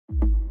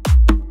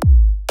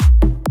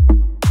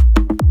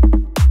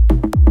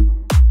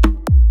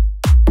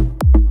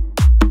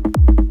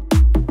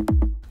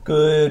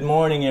Good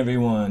morning,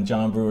 everyone.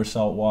 John Brewer,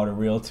 Saltwater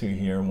Realtor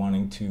here,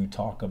 wanting to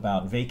talk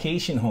about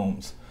vacation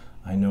homes.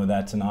 I know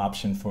that's an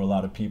option for a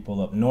lot of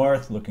people up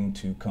north looking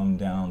to come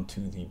down to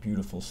the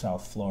beautiful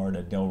South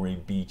Florida,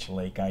 Delray Beach,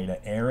 Lake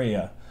Ida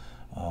area.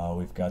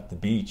 We've got the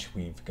beach,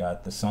 we've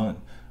got the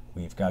sun,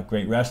 we've got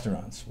great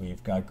restaurants,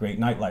 we've got great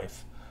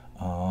nightlife.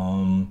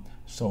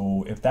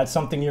 So if that's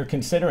something you're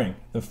considering,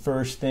 the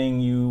first thing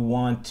you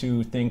want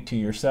to think to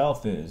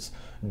yourself is,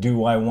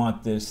 do I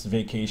want this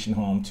vacation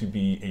home to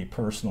be a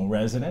personal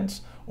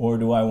residence, or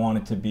do I want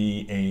it to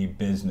be a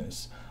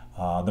business?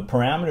 The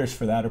parameters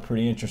for that are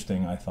pretty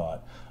interesting, I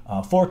thought.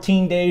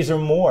 14 days or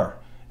more,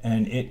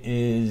 and it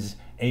is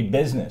a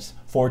business.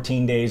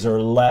 14 days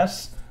or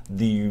less,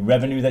 the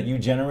revenue that you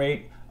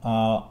generate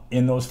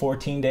in those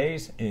 14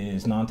 days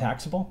is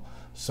non-taxable.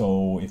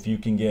 So if you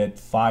can get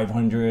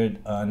 500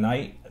 a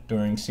night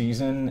during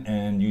season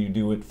and you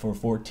do it for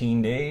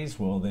 14 days,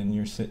 well, then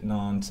you're sitting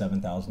on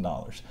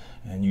 $7,000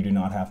 and you do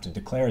not have to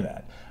declare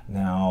that.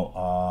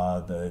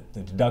 Now, the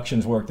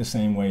deductions work the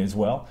same way as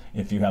well.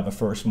 If you have a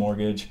first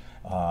mortgage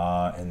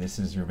and this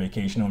is your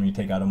vacation home, you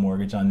take out a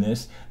mortgage on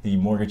this, the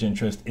mortgage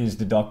interest is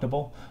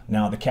deductible.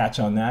 Now, the catch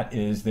on that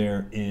is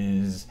there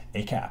is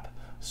a cap.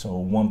 So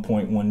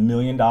 $1.1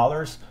 million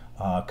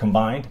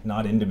combined,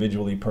 not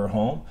individually per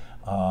home,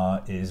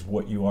 is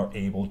what you are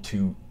able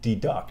to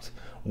deduct.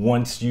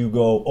 Once you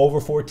go over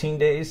 14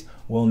 days,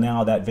 well,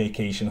 now that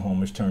vacation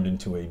home is turned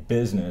into a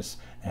business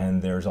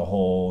and there's a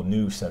whole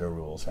new set of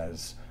rules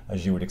as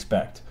you would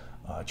expect,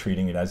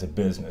 treating it as a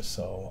business.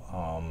 So,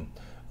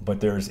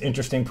 but there's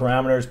interesting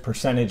parameters,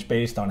 percentage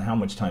based on how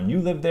much time you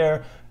live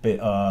there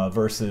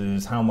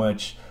versus how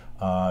much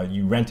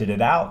you rented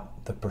it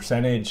out. The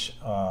percentage,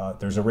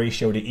 there's a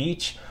ratio to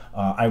each.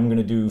 I'm going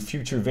to do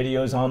future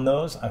videos on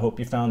those. I hope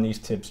you found these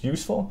tips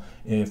useful.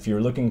 If you're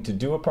looking to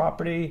do a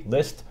property,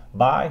 list,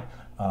 buy,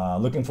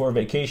 looking for a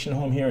vacation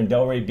home here in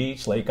Delray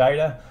Beach, Lake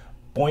Ida,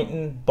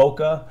 Boynton,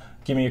 Boca,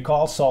 give me a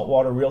call,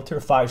 Saltwater Realtor,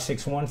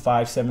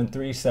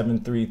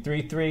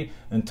 561-573-7333.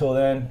 Until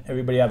then,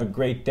 everybody have a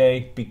great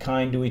day, be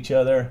kind to each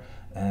other,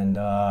 and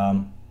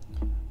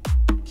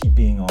keep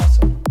being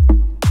awesome.